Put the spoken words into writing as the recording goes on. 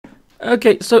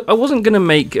Okay, so I wasn't going to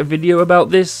make a video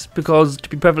about this because, to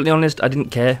be perfectly honest, I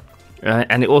didn't care.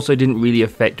 And it also didn't really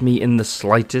affect me in the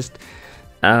slightest.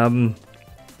 About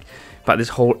this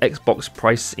whole Xbox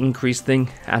price increase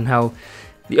thing, and how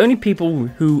the only people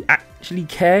who actually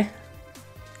care,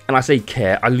 and I say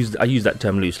care, I use that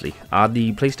term loosely, are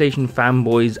the PlayStation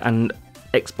fanboys and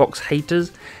Xbox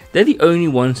haters. They're the only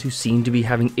ones who seem to be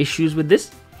having issues with this.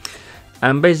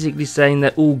 And basically saying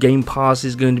that all Game Pass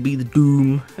is going to be the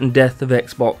doom and death of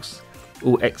Xbox.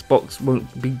 Or Xbox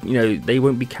won't be, they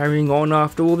won't be carrying on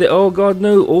after all the, oh god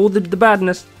no, all the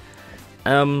badness.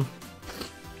 Yeah,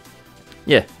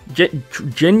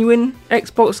 genuine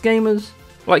Xbox gamers,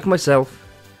 like myself,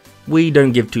 we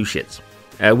don't give two shits.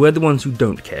 We're the ones who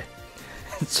don't care.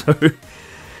 So,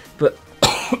 but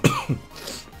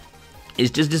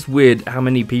it's just weird how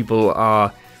many people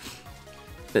are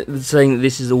saying that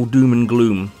this is all doom and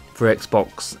gloom for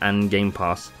Xbox and Game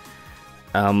Pass.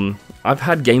 I've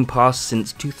had Game Pass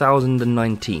since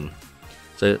 2019,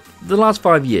 so the last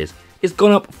 5 years. It's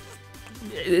gone up.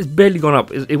 It's barely gone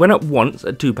up. It went up once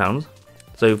at £2,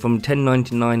 so from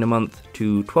 £10.99 a month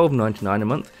to £12.99 a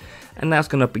month, and now it's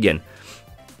gone up again.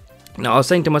 Now I was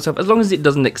saying to myself, as long as it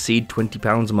doesn't exceed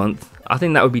 £20 a month, I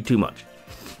think that would be too much.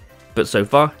 But so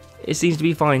far, it seems to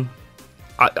be fine.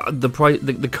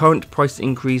 The current price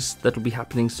increase that will be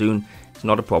happening soon is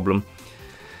not a problem.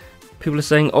 People are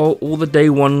saying, oh, all the day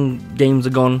one games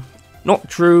are gone. Not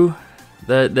true.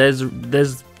 There's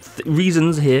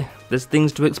reasons here. There's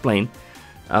things to explain.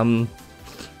 But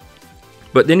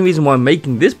the only reason why I'm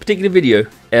making this particular video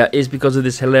is because of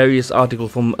this hilarious article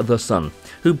from The Sun,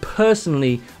 who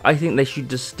personally, I think they should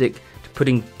just stick to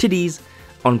putting titties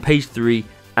on page 3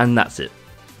 and that's it.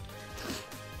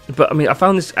 But I mean, I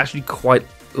found this actually quite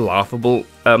laughable.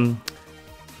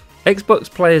 Xbox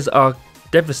players are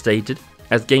devastated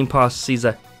as Game Pass sees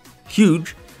a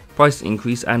huge price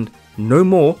increase and no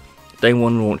more day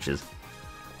one launches.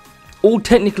 All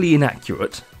technically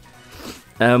inaccurate.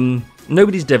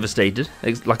 Nobody's devastated,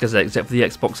 like I said, except for the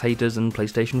Xbox haters and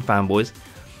PlayStation fanboys.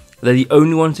 They're the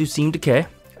only ones who seem to care.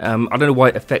 I don't know why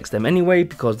it affects them anyway,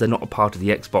 because they're not a part of the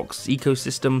Xbox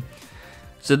ecosystem.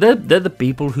 So they're the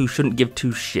people who shouldn't give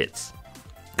two shits,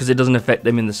 because it doesn't affect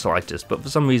them in the slightest, but for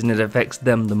some reason it affects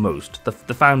them the most. The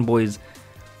fanboys...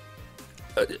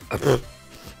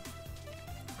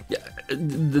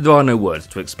 there are no words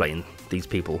to explain these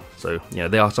people, so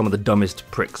they are some of the dumbest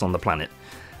pricks on the planet.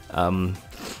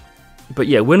 But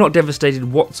yeah, we're not devastated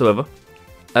whatsoever.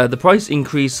 The price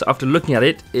increase, after looking at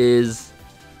it, is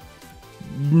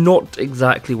not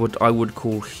exactly what I would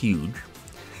call huge.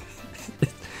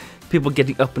 People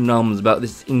getting up in arms about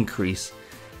this increase.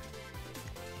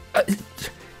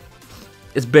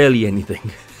 It's barely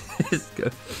anything.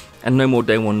 And no more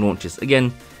day one launches.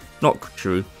 Again, not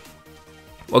true.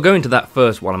 I'll go into that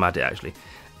first while I'm at it, actually.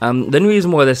 The only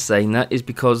reason why they're saying that is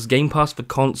because Game Pass for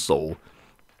console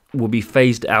will be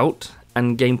phased out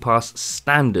and Game Pass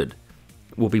Standard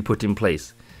will be put in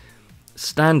place.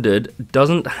 Standard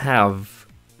doesn't have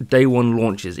day one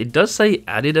launches. It does say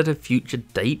added at a future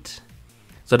date.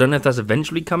 So I don't know if that's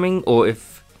eventually coming or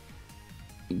if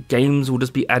games will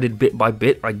just be added bit by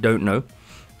bit. I don't know.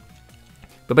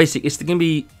 But basically, it's going to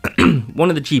be one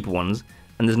of the cheaper ones,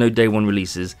 and there's no day one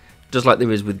releases, just like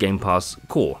there is with Game Pass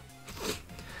Core.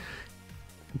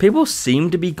 People seem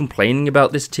to be complaining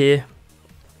about this tier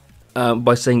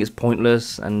by saying it's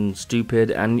pointless and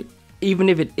stupid, and even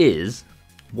if it is,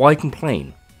 why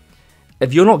complain?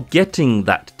 If you're not getting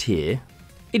that tier,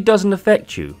 it doesn't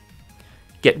affect you.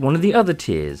 Get one of the other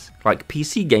tiers, like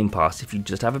PC Game Pass if you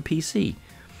just have a PC.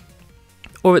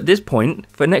 Or at this point,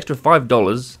 for an extra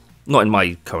 $5, not in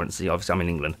my currency, obviously I'm in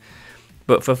England,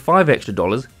 but for $5 extra,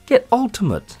 get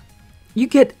Ultimate. You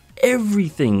get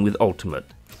everything with Ultimate.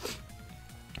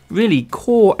 Really,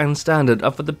 Core and Standard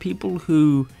are for the people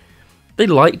who, they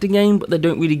like the game, but they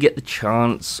don't really get the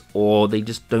chance, or they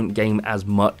just don't game as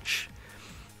much,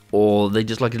 or they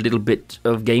just like a little bit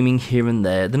of gaming here and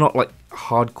there. They're not like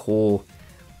hardcore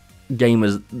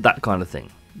gamers, that kind of thing.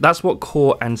 That's what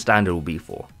Core and Standard will be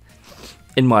for,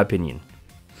 in my opinion.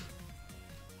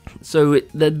 So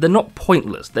they're not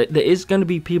pointless. There is going to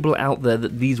be people out there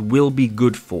that these will be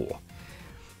good for.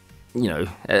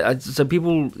 So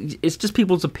people, it's just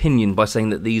people's opinion by saying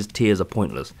that these tiers are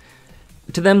pointless.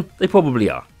 To them, they probably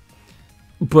are.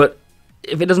 But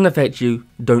if it doesn't affect you,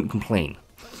 don't complain.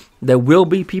 There will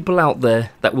be people out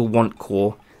there that will want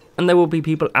Core, and there will be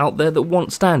people out there that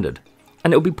want Standard,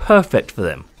 and it will be perfect for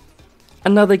them.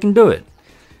 And now they can do it.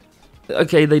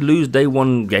 Okay, they lose day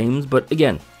one games, but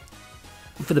again,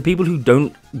 for the people who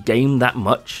don't game that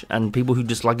much, and people who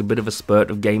just like a bit of a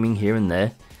spurt of gaming here and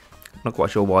there, Not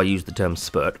quite sure why I used the term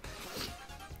spurt.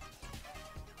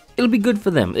 It'll be good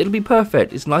for them. It'll be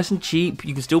perfect. It's nice and cheap.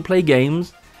 You can still play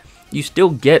games. You still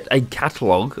get a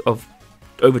catalogue of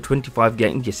over 25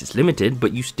 games. Yes, it's limited,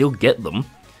 but you still get them.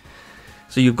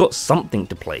 So you've got something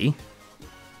to play.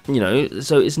 You know,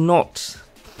 so it's not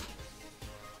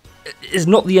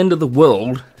the end of the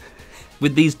world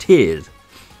with these tiers.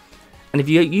 And if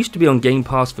you used to be on Game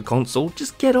Pass for console,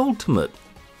 just get Ultimate.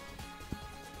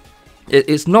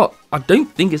 It's not, I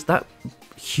don't think it's that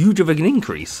huge of an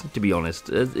increase, to be honest.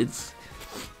 It's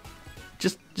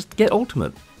just get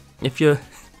Ultimate. If you're,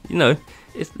 you know,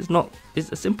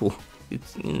 it's simple.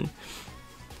 It's, you know,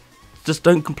 just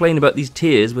don't complain about these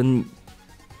tiers when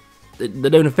they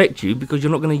don't affect you, because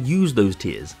you're not going to use those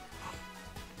tiers.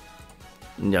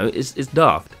 You know, it's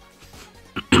daft.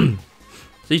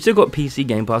 So you still got PC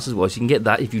Game Pass as well, so you can get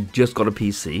that if you just got a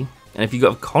PC. And if you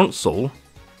got a console,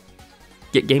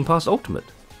 get Game Pass Ultimate.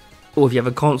 Or if you have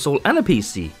a console and a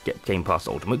PC, get Game Pass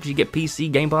Ultimate, because you get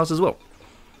PC Game Pass as well.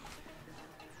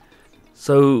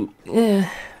 So, yeah.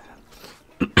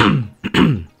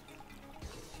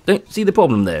 Don't see the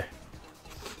problem there.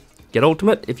 Get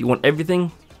Ultimate if you want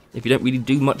everything. If you don't really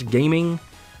do much gaming,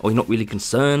 or you're not really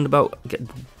concerned about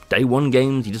day one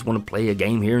games, you just want to play a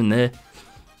game here and there.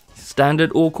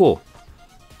 Standard or core.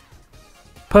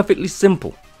 Perfectly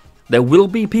simple. There will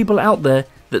be people out there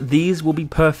that these will be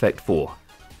perfect for.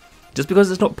 Just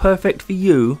because it's not perfect for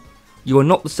you, you are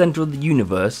not the center of the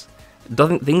universe.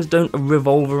 Things don't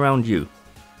revolve around you.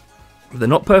 If they're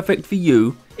not perfect for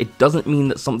you, it doesn't mean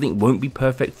that something won't be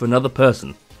perfect for another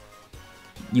person.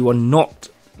 You are not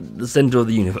the center of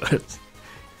the universe.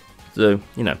 So,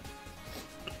 you know.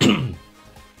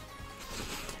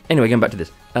 Anyway, going back to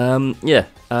this.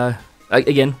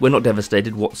 Again, we're not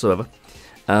devastated whatsoever.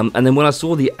 And then when I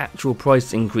saw the actual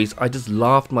price increase, I just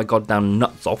laughed my goddamn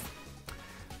nuts off.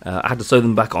 I had to sew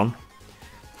them back on.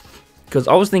 Because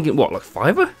I was thinking, what, like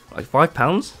 £5? Like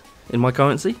 £5 in my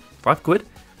currency? £5?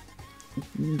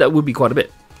 That would be quite a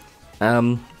bit.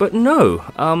 But no.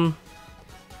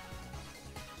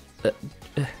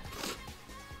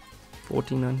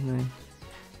 $14.99.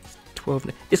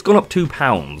 £12. It's gone up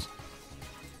 £2.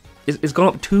 It's gone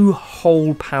up 2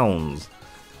 whole pounds.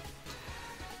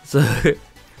 So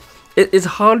it's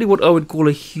hardly what I would call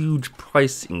a huge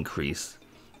price increase.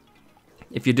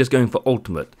 If you're just going for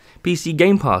Ultimate. PC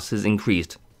Game Pass has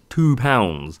increased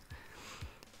 £2.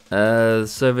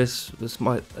 Service,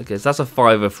 okay, so that's a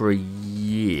 £5 for a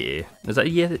year. Is that a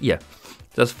year? Yeah.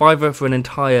 That's £5 for an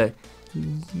entire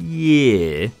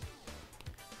year.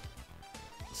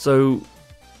 So,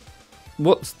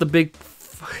 what's the big...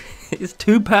 It's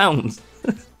 £2.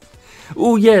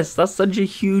 Oh yes, that's such a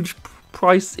huge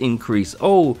price increase.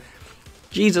 Oh,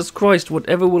 Jesus Christ,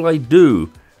 whatever will I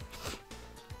do?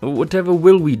 Whatever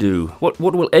will we do? What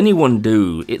will anyone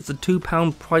do? It's a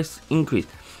 £2 price increase.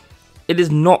 It is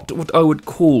not what I would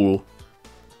call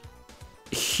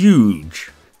huge.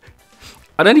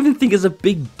 I don't even think it's a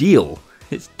big deal.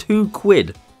 It's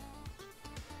 £2.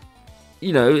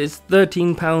 You know, it's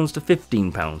 £13 to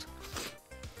 £15.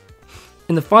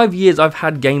 In the 5 years I've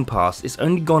had Game Pass, it's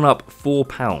only gone up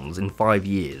 £4 in 5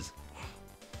 years.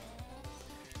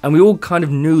 And we all kind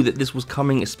of knew that this was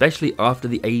coming, especially after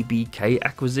the ABK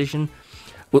acquisition.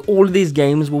 Well, all of these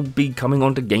games will be coming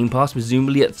onto Game Pass,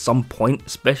 presumably at some point,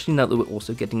 especially now that we're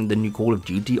also getting the new Call of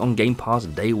Duty on Game Pass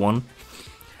day one.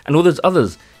 And all those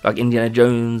others, like Indiana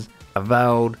Jones,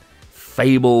 Avowed,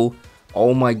 Fable.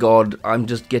 Oh my god, I'm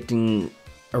just getting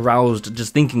aroused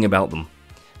just thinking about them.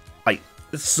 Like,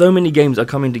 so many games are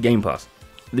coming to Game Pass.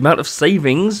 The amount of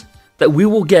savings that we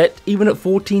will get, even at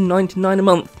 $14.99 a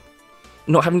month.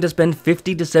 Not having to spend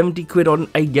 50 to 70 quid on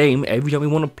a game every time we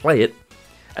want to play it,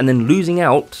 and then losing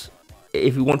out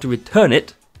if we want to return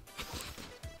it.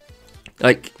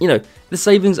 Like, you know, the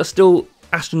savings are still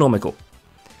astronomical.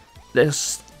 They're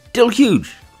still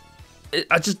huge.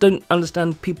 I just don't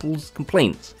understand people's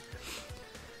complaints.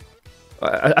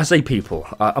 I say people.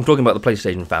 I'm talking about the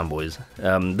PlayStation fanboys.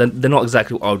 They're not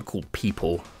exactly what I would call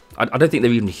people. I don't think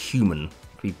they're even human,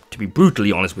 to be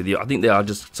brutally honest with you. I think they are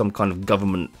just some kind of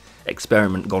government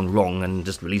experiment gone wrong and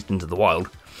just released into the wild.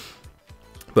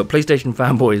 But PlayStation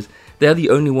fanboys, they're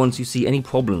the only ones who see any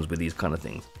problems with these kind of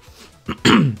things.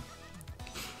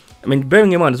 I mean,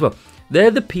 bearing in mind as well,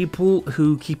 they're the people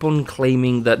who keep on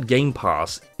claiming that Game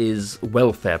Pass is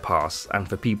welfare pass and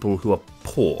for people who are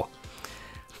poor.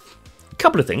 A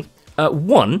couple of things.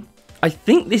 One, I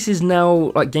think this is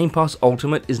now, like, Game Pass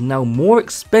Ultimate is now more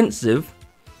expensive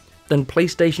than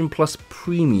PlayStation Plus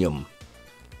Premium.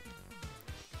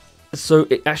 So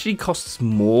it actually costs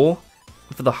more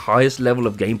for the highest level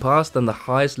of Game Pass than the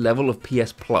highest level of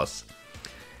PS Plus.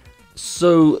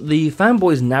 So the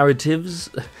Fanboys narratives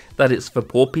that it's for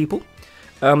poor people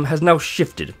has now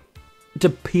shifted to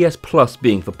PS Plus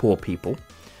being for poor people.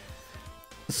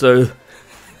 So,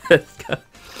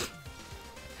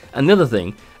 and the other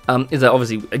thing is that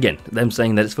obviously, again, them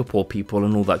saying that it's for poor people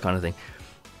and all that kind of thing.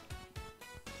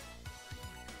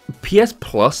 PS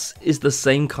Plus is the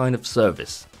same kind of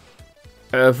service.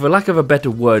 For lack of a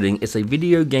better wording, it's a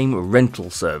video game rental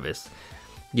service,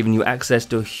 giving you access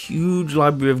to a huge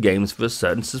library of games for a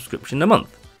certain subscription a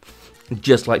month,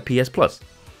 just like PS Plus.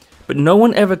 But no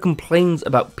one ever complains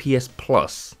about PS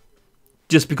Plus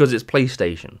just because it's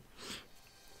PlayStation.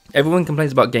 Everyone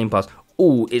complains about Game Pass.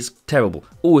 Oh, it's terrible.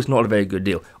 Oh, it's not a very good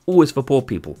deal. Oh, it's for poor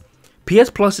people. PS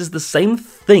Plus is the same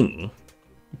thing,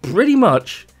 pretty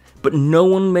much, but no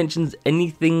one mentions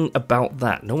anything about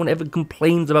that. No one ever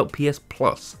complains about PS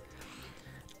Plus.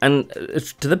 And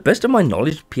to the best of my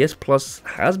knowledge, PS Plus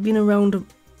has been around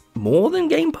more than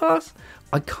Game Pass.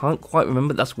 I can't quite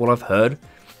remember, that's what I've heard.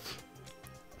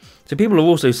 So people are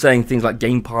also saying things like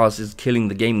Game Pass is killing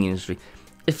the gaming industry.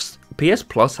 If PS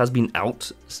Plus has been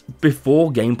out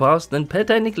before Game Pass, then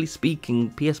technically speaking,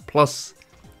 PS Plus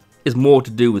is more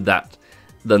to do with that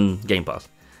than Game Pass.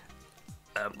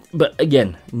 But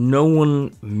again, no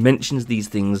one mentions these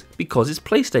things because it's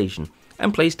PlayStation,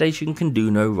 and PlayStation can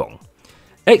do no wrong.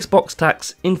 Xbox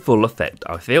tax in full effect,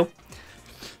 I feel.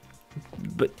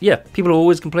 But yeah, people are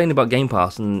always complaining about Game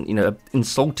Pass and, you know,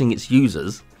 insulting its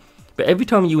users. But every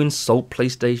time you insult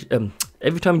PlayStation,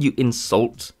 every time you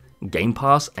insult Game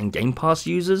Pass and Game Pass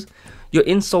users, you're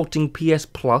insulting PS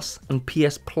Plus and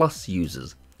PS Plus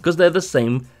users, because they're the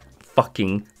same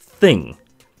fucking thing.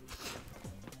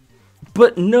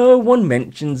 But no one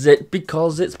mentions it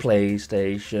because it's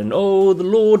PlayStation. Oh, the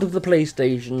Lord of the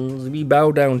PlayStations, we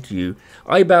bow down to you.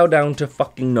 I bow down to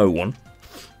fucking no one.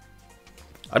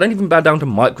 I don't even bow down to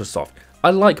Microsoft.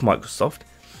 I like Microsoft.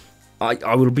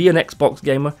 I will be an Xbox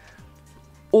gamer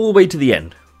all the way to the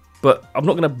end. But I'm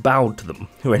not going to bow to them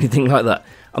or anything like that.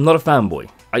 I'm not a fanboy.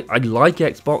 I like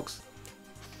Xbox.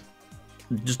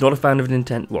 Just not a fan of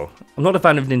Nintendo. Well, I'm not a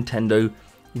fan of Nintendo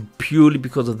purely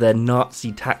because of their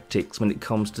Nazi tactics when it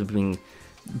comes to being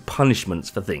punishments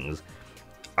for things.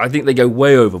 I think they go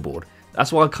way overboard.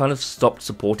 That's why I kind of stopped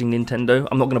supporting Nintendo.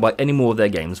 I'm not going to buy any more of their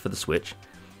games for the Switch.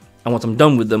 And once I'm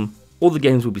done with them, all the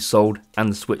games will be sold and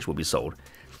the Switch will be sold.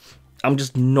 I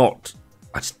just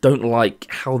don't like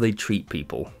how they treat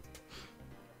people.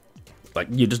 Like,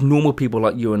 you're just normal people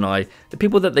like you and I. The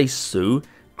people that they sue,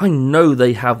 I know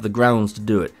they have the grounds to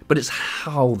do it, but it's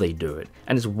how they do it,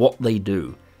 and it's what they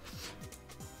do.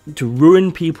 To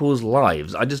ruin people's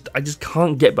lives, I just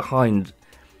can't get behind.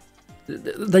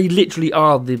 They literally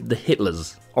are the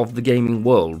Hitlers of the gaming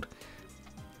world.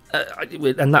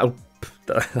 And that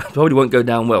probably won't go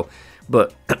down well,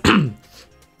 but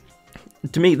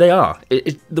to me they are.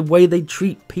 It's the way they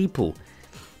treat people.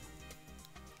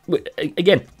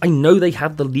 Again, I know they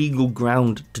have the legal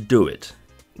ground to do it.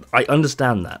 I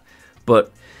understand that,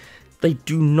 but they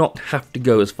do not have to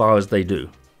go as far as they do.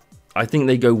 I think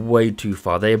they go way too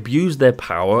far. They abuse their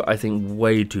power, I think,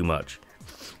 way too much.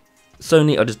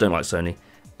 Sony, I just don't like Sony.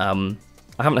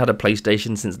 I haven't had a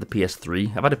PlayStation since the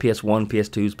PS3. I've had a PS1,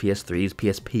 PS2s, PS3s,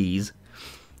 PSPs,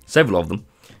 several of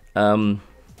them.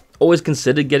 Always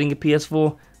considered getting a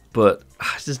PS4, but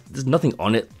there's nothing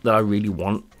on it that I really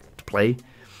want to play.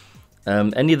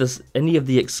 Any of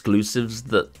the exclusives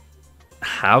that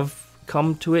have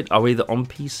come to it are either on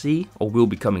PC or will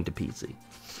be coming to PC.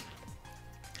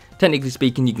 Technically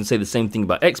speaking, you can say the same thing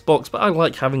about Xbox, but I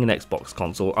like having an Xbox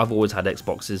console. I've always had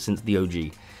Xboxes since the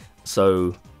OG,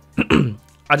 so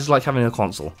I just like having a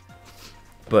console.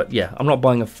 But yeah, I'm not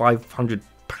buying a £500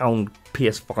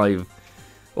 PS5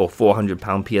 or £400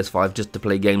 PS5 just to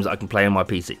play games that I can play on my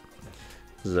PC.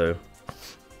 So,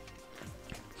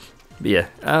 but yeah,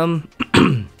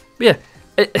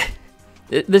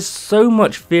 there's so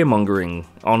much fear-mongering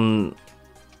on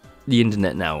the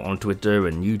internet now, on Twitter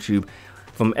and YouTube,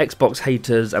 from Xbox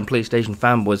haters and PlayStation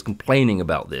fanboys complaining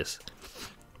about this.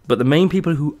 But the main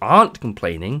people who aren't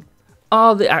complaining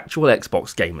are the actual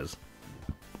Xbox gamers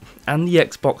and the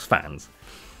Xbox fans.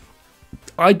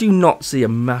 I don't see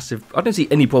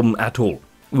any problem at all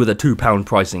with a £2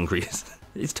 price increase.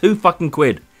 It's £2 fucking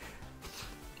quid.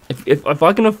 If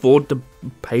I can afford to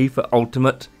pay for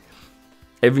Ultimate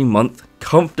every month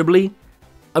comfortably,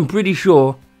 I'm pretty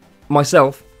sure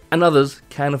myself and others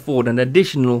can afford an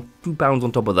additional £2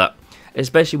 on top of that,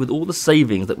 especially with all the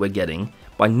savings that we're getting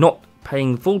by not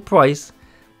paying full price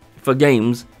for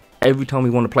games every time we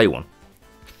want to play one.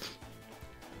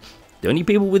 The only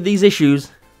people with these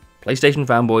issues PlayStation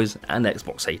fanboys and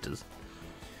Xbox haters.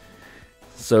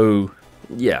 So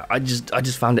yeah, I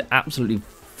just found it absolutely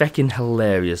feckin'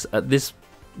 hilarious. At this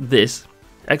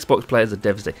Xbox players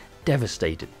are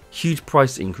devastated. Huge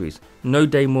price increase. No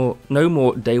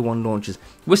more day one launches.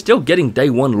 We're still getting day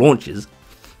one launches.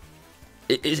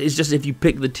 It's just if you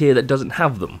pick the tier that doesn't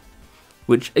have them.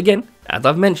 Which, again, as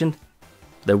I've mentioned,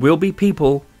 there will be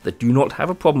people that do not have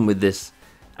a problem with this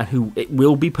and who it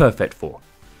will be perfect for.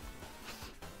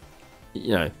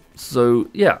 You know, so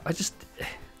yeah,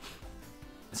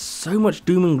 so much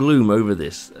doom and gloom over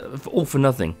this, all for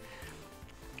nothing.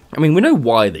 I mean, we know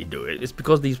why they do it. It's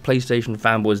because these PlayStation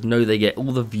fanboys know they get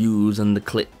all the views and the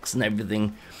clicks and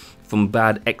everything from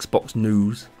bad Xbox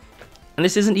news. And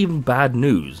this isn't even bad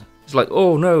news. It's like,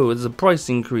 oh no, there's a price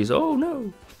increase, oh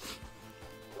no.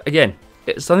 Again,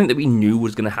 it's something that we knew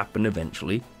was going to happen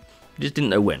eventually. We just didn't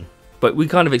know when. But we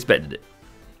kind of expected it.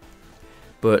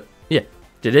 But, yeah.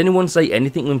 Did anyone say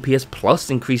anything when PS Plus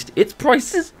increased its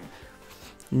prices?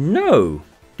 No.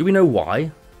 Do we know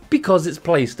why? Because it's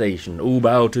PlayStation. All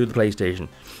bow to the PlayStation.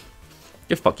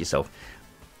 Go fuck yourself.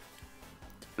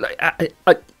 Like,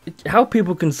 how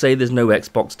people can say there's no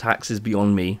Xbox tax is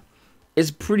beyond me.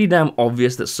 It's pretty damn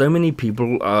obvious that so many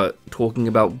people are talking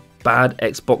about bad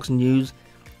Xbox news,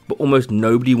 but almost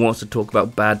nobody wants to talk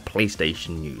about bad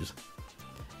PlayStation news.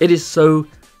 It is so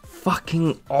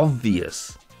fucking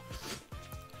obvious.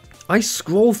 I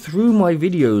scroll through my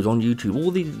videos on YouTube,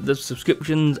 all the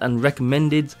subscriptions and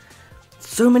recommendeds,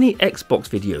 so many Xbox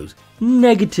videos,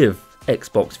 negative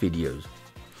Xbox videos.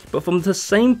 But from the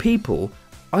same people,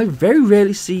 I very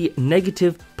rarely see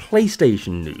negative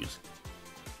PlayStation news.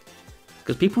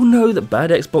 Because people know that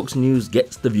bad Xbox news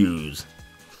gets the views.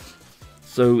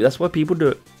 So that's why people do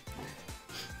it.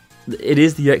 It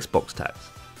is the Xbox tax.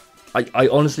 I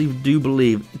honestly do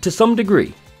believe, to some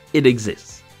degree, it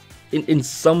exists. In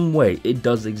some way, it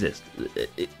does exist.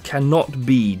 It cannot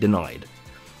be denied.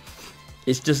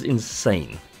 It's just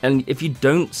insane. And if you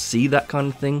don't see that kind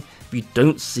of thing, if you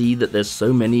don't see that there's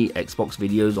so many Xbox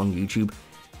videos on YouTube,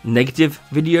 negative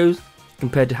videos,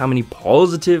 compared to how many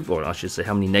positive, or I should say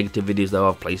how many negative videos there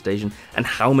are of PlayStation, and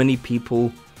how many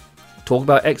people talk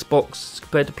about Xbox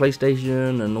compared to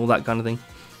PlayStation and all that kind of thing,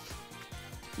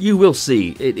 you will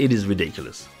see it is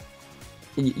ridiculous.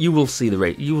 You will see the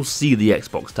rate. You will see the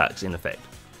Xbox tax in effect.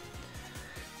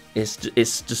 It's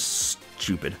just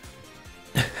stupid.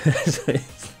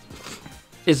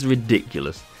 It's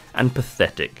ridiculous and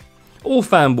pathetic. All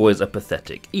fanboys are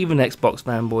pathetic. Even Xbox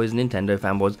fanboys, Nintendo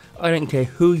fanboys. I don't care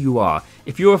who you are.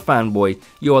 If you're a fanboy,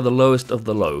 you are the lowest of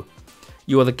the low.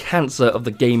 You are the cancer of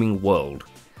the gaming world.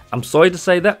 I'm sorry to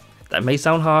say that. That may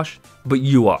sound harsh, but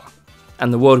you are.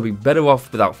 And the world would be better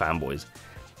off without fanboys.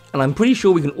 And I'm pretty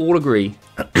sure we can all agree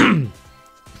the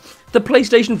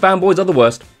PlayStation fanboys are the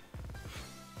worst.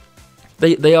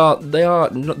 They're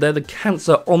the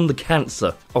cancer on the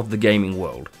cancer of the gaming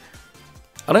world.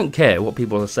 I don't care what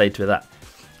people say to that.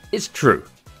 It's true.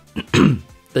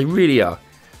 They really are.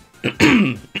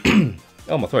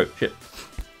 Oh, my throat, shit.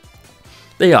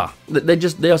 They are.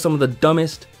 They are some of the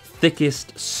dumbest,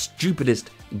 thickest,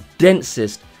 stupidest,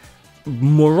 densest,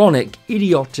 moronic,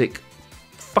 idiotic,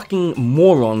 fucking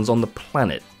morons on the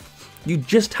planet. You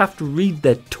just have to read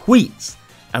their tweets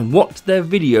and watch their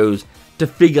videos to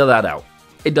figure that out.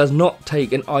 It does not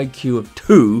take an IQ of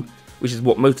 2, which is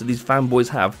what most of these fanboys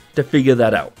have, to figure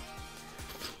that out.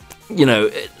 You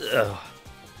know,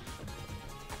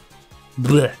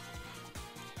 bleh.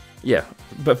 Yeah,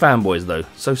 but fanboys though,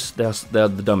 so they're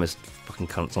the dumbest fucking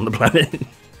cunts on the planet.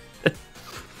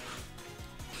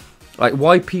 Like,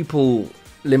 why people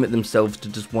limit themselves to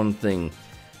just one thing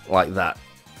like that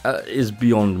is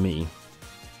beyond me.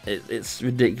 It's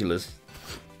ridiculous.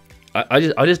 I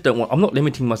just don't want. I'm not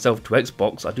limiting myself to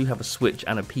Xbox. I do have a Switch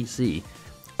and a PC.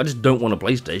 I just don't want a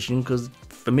PlayStation because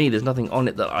for me, there's nothing on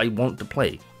it that I want to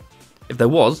play. If there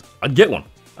was, I'd get one.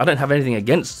 I don't have anything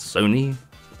against Sony,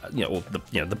 or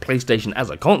the PlayStation as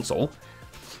a console,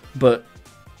 but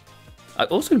I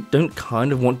also don't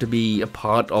kind of want to be a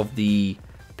part of the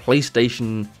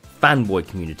PlayStation fanboy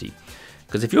community.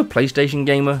 Because if you're a PlayStation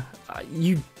gamer,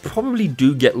 you probably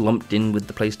do get lumped in with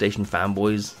the PlayStation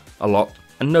fanboys a lot,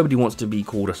 and nobody wants to be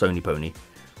called a Sony pony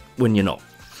when you're not.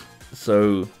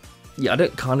 So yeah, I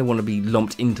don't kind of want to be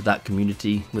lumped into that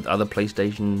community with other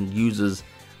PlayStation users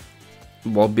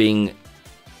while being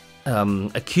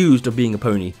accused of being a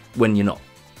pony when you're not.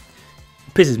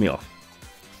 It pisses me off.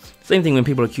 Same thing when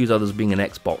people accuse others of being an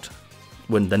Xbox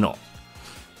when they're not.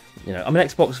 You know, I'm an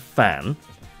Xbox fan.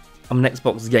 I'm an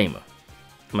Xbox gamer.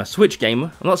 I'm a Switch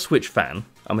gamer. I'm not a Switch fan.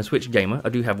 I'm a Switch gamer. I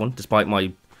do have one, despite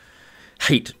my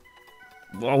hate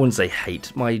well, I wouldn't say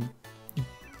hate, my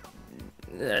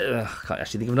I can't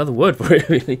actually think of another word for it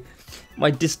really. My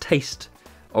distaste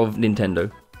of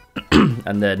Nintendo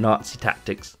and their Nazi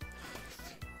tactics.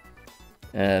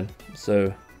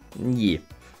 So yeah.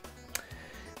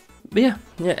 But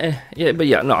no,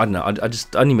 I don't know. I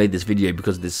just only made this video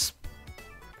because this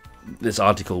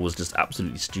article was just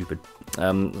absolutely stupid.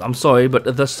 I'm sorry, but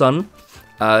The Sun,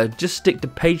 just stick to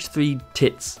page 3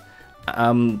 tits,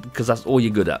 because that's all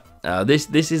you're good at.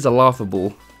 This is a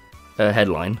laughable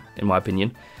headline, in my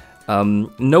opinion.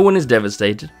 No one is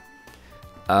devastated.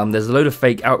 There's a load of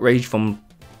fake outrage from,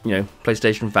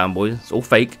 PlayStation fanboys. It's all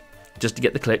fake, just to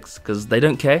get the clicks, because they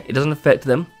don't care. It doesn't affect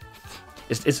them.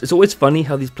 It's always funny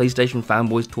how these PlayStation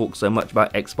fanboys talk so much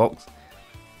about Xbox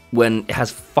when it has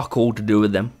fuck all to do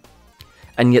with them.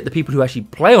 And yet the people who actually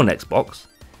play on Xbox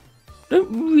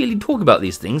don't really talk about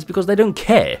these things because they don't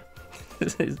care.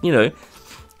 The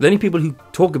only people who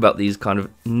talk about these kind of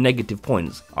negative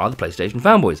points are the PlayStation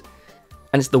fanboys.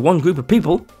 And it's the one group of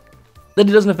people that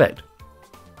it doesn't affect.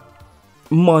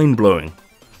 Mind-blowing.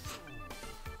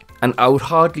 And I would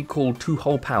hardly call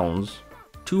 £2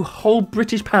 whole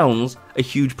British pounds, a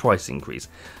huge price increase.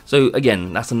 So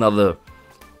again, that's another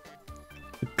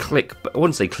I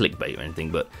wouldn't say clickbait or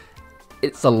anything, but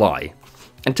it's a lie.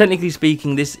 And technically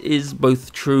speaking, this is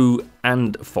both true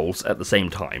and false at the same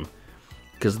time,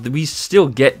 because we still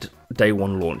get day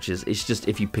one launches. It's just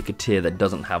if you pick a tier that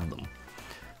doesn't have them.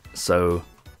 So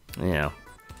yeah,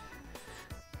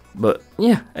 but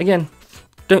yeah, again,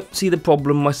 don't see the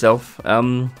problem myself.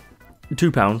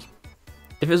 £2.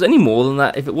 If it was any more than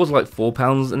that, if it was like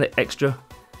 £4 and extra,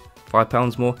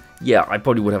 £5 more, yeah, I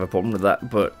probably would have a problem with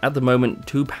that. But at the moment,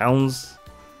 £2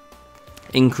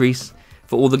 increase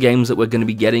for all the games that we're going to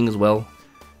be getting as well,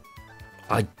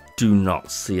 I do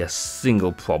not see a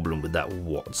single problem with that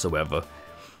whatsoever.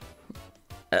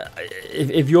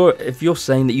 If you're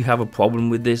saying that you have a problem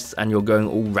with this and you're going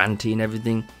all ranty and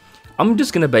everything, I'm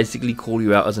just going to basically call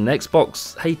you out as an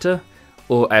Xbox hater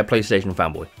or a PlayStation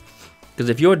fanboy. Because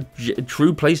if you're a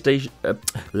true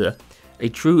a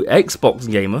true Xbox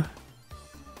gamer,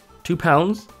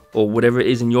 £2 or whatever it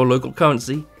is in your local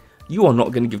currency, you are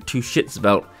not going to give two shits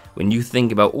about when you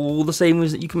think about all the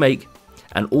savings that you can make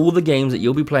and all the games that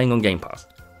you'll be playing on Game Pass.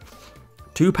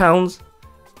 £2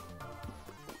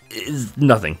 is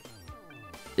nothing.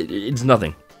 It's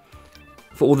nothing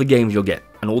for all the games you'll get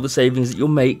and all the savings that you'll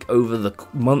make over the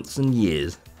months and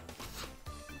years.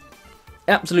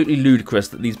 Absolutely ludicrous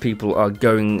that these people are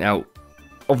going out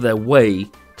of their way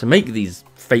to make these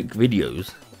fake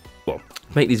videos. Well,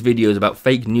 make these videos about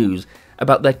fake news,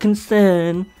 about their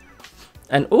concern.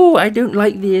 And, oh, I don't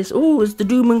like this. Oh, it's the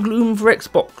doom and gloom for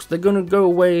Xbox. They're going to go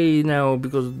away now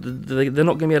because they're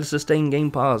not going to be able to sustain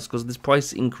Game Pass because of this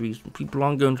price increase. People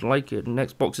aren't going to like it and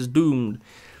Xbox is doomed.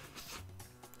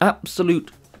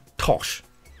 Absolute tosh.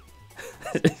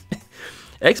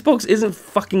 Xbox isn't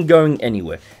fucking going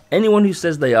anywhere. Anyone who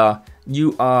says they are,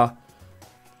 you are...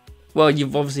 Well,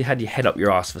 you've obviously had your head up your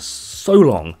ass for so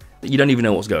long that you don't even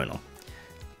know what's going on.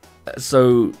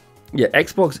 So, yeah,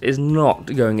 Xbox is not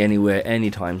going anywhere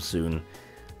anytime soon.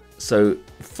 So,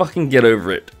 fucking get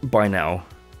over it by now.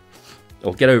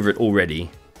 Or get over it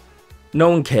already. No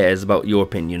one cares about your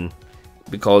opinion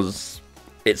because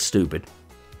it's stupid.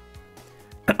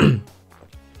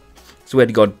 Swear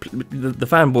to God, the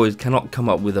fanboys cannot come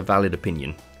up with a valid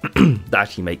opinion that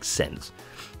actually makes sense.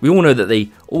 We all know that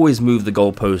they always move the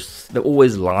goalposts. They're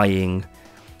always lying.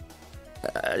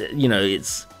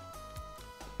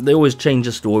 They always change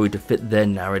the story to fit their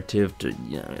narrative.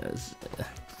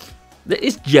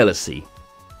 It's jealousy.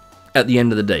 At the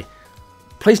end of the day,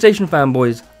 PlayStation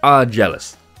fanboys are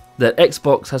jealous that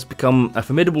Xbox has become a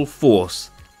formidable force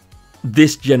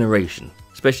this generation,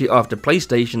 especially after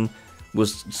PlayStation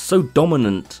was so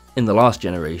dominant in the last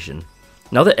generation.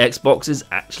 Now that Xbox is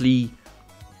actually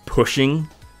pushing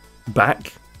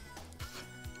back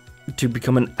to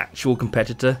become an actual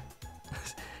competitor,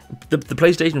 the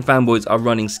PlayStation fanboys are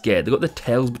running scared. They've got their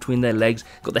tails between their legs,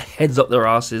 got their heads up their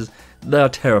asses. They are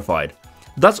terrified.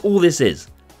 That's all this is.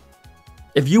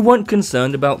 If you weren't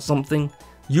concerned about something,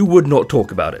 you would not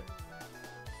talk about it.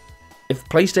 If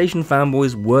PlayStation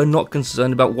fanboys were not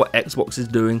concerned about what Xbox is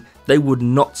doing, they would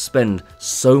not spend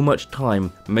so much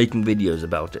time making videos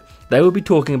about it. They would be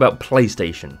talking about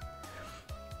PlayStation.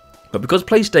 But because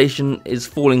PlayStation is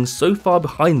falling so far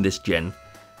behind this gen,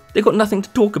 they've got nothing to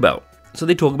talk about. So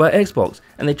they talk about Xbox,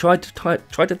 and they try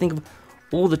to think of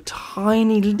all the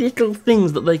tiny little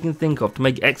things that they can think of to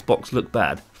make Xbox look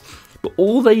bad. But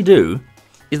all they do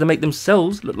is they make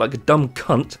themselves look like a dumb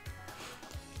cunt,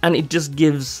 and it just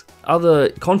gives other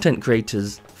content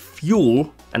creators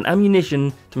fuel and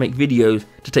ammunition to make videos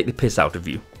to take the piss out of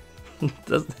you.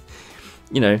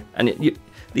 You know, and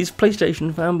these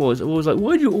PlayStation fanboys are always like,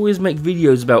 why do you always make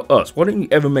videos about us? Why don't you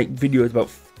ever make videos about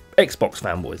Xbox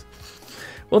fanboys?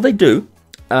 Well, they do,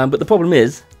 but the problem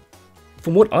is,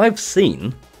 from what I've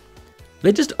seen,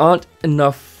 there just aren't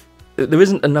enough, there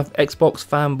isn't enough Xbox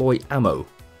fanboy ammo.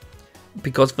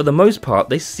 Because for the most part,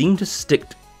 they seem to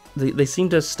they seem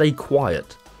to stay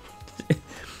quiet.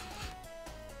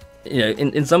 You know,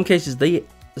 in some cases, they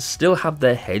still have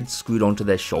their heads screwed onto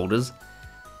their shoulders,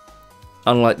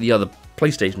 unlike the other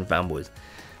PlayStation fanboys.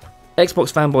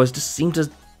 Xbox fanboys just seem to,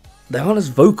 they aren't as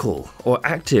vocal or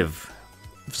active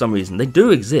for some reason. They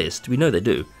do exist, we know they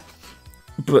do,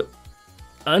 but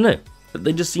I don't know,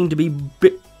 they just seem to be a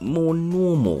bit more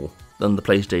normal than the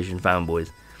PlayStation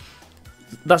fanboys.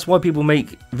 That's why people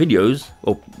make videos,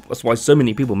 or that's why so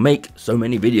many people make so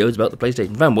many videos about the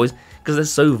PlayStation fanboys, because they're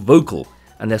so vocal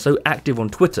and they're so active on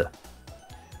Twitter.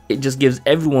 It just gives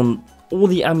everyone all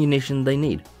the ammunition they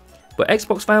need. But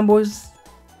Xbox fanboys,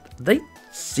 they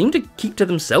seem to keep to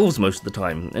themselves most of the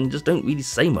time and just don't really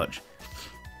say much.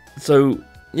 So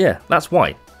yeah, that's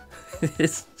why.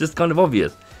 It's just kind of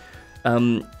obvious.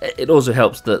 It also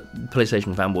helps that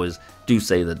PlayStation fanboys do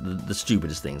say the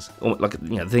stupidest things, like,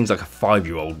 you know, things like a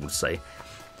 5-year-old would say.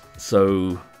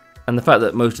 So, and the fact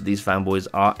that most of these fanboys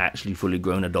are actually fully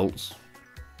grown adults.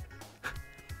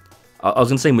 I was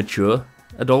gonna say mature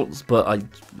adults, but I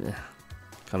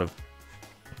kind of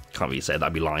can't really say that,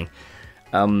 I'd be lying.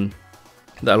 That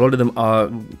a lot of them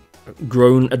are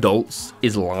grown adults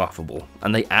is laughable,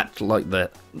 and they act like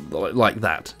that.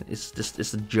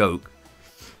 It's a joke.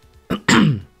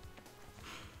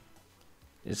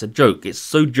 It's a joke. It's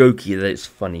so jokey that it's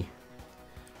funny.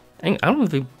 I don't know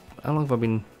if how long have I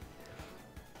been?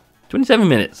 27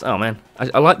 minutes. Oh man,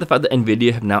 I like the fact that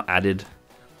Nvidia have now added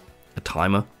a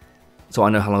timer, so I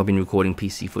know how long I've been recording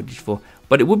PC footage for.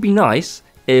 But it would be nice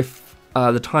if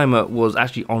the timer was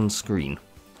actually on screen.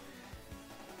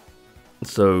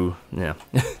 So yeah.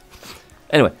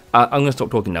 Anyway, I'm gonna stop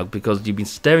talking now because you've been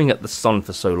staring at the sun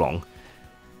for so long.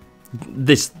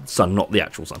 This sun, not the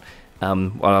actual sun.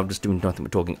 While I'm just doing nothing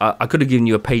but talking. I could have given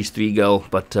you a page 3 girl,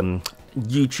 but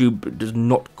YouTube does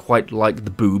not quite like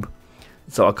the boob,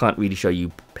 so I can't really show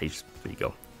you page 3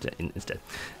 girl instead.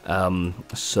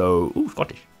 So, ooh,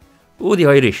 Scottish. Ooh, the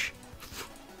Irish.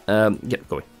 Yeah,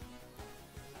 go away.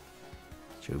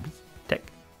 Showbiz, tech,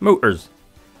 motors,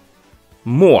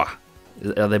 more.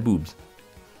 Are there boobs?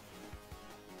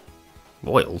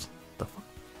 Royals? The fuck?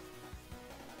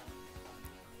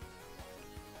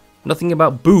 Nothing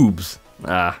about boobs.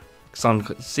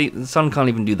 See, the sun can't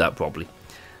even do that properly.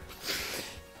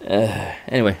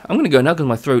 Anyway, I'm gonna go now because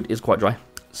my throat is quite dry.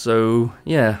 So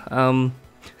yeah,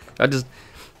 I just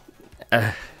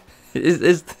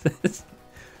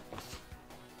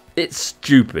it's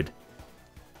stupid.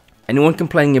 Anyone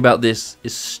complaining about this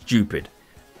is stupid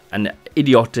and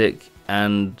idiotic,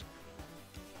 and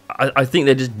I think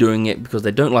they're just doing it because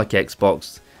they don't like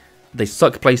Xbox. They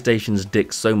suck PlayStation's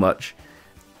dick so much,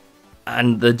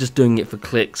 and they're just doing it for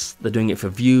clicks, they're doing it for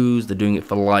views, they're doing it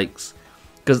for likes,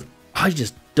 because I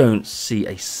just don't see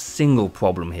a single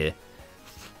problem here.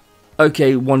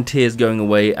 Okay, one tier is going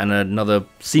away and another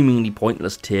seemingly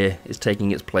pointless tier is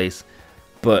taking its place,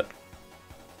 but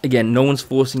again, no one's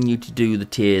forcing you to do the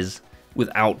tiers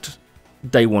without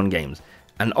day one games,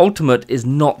 and Ultimate is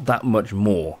not that much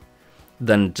more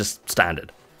than just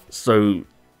standard. So,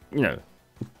 you know,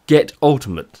 get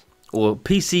Ultimate or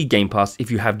PC Game Pass if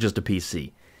you have just a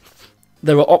PC.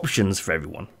 There are options for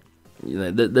everyone. You know,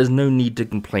 there's no need to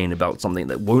complain about something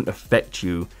that won't affect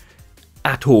you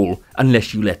at all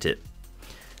unless you let it.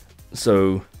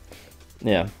 So,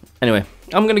 yeah. Anyway,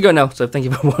 I'm gonna go now. So thank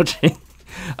you for watching.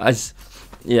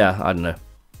 Yeah, I don't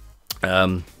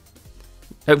know.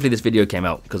 Hopefully this video came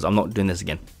out because I'm not doing this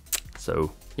again.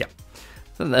 So yeah.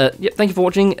 Yeah. Thank you for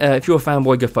watching. If you're a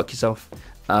fanboy, go fuck yourself.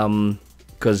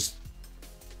 Because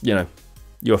you know,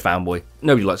 you're a fanboy.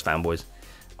 Nobody likes fanboys.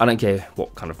 I don't care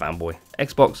what kind of fanboy.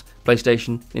 Xbox,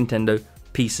 PlayStation, Nintendo,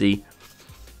 PC,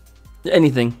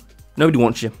 anything. Nobody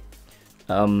wants you.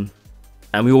 And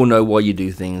we all know why you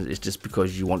do things. It's just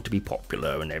because you want to be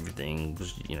popular and everything.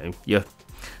 You know, your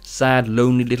sad,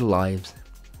 lonely little lives.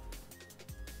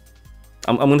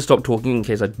 I'm going to stop talking in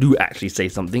case I do actually say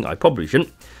something. I probably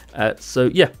shouldn't. So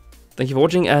yeah, thank you for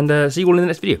watching, and see you all in the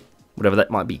next video. Whatever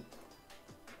that might be.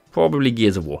 Probably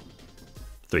Gears of War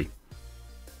 3.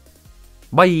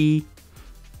 Bye!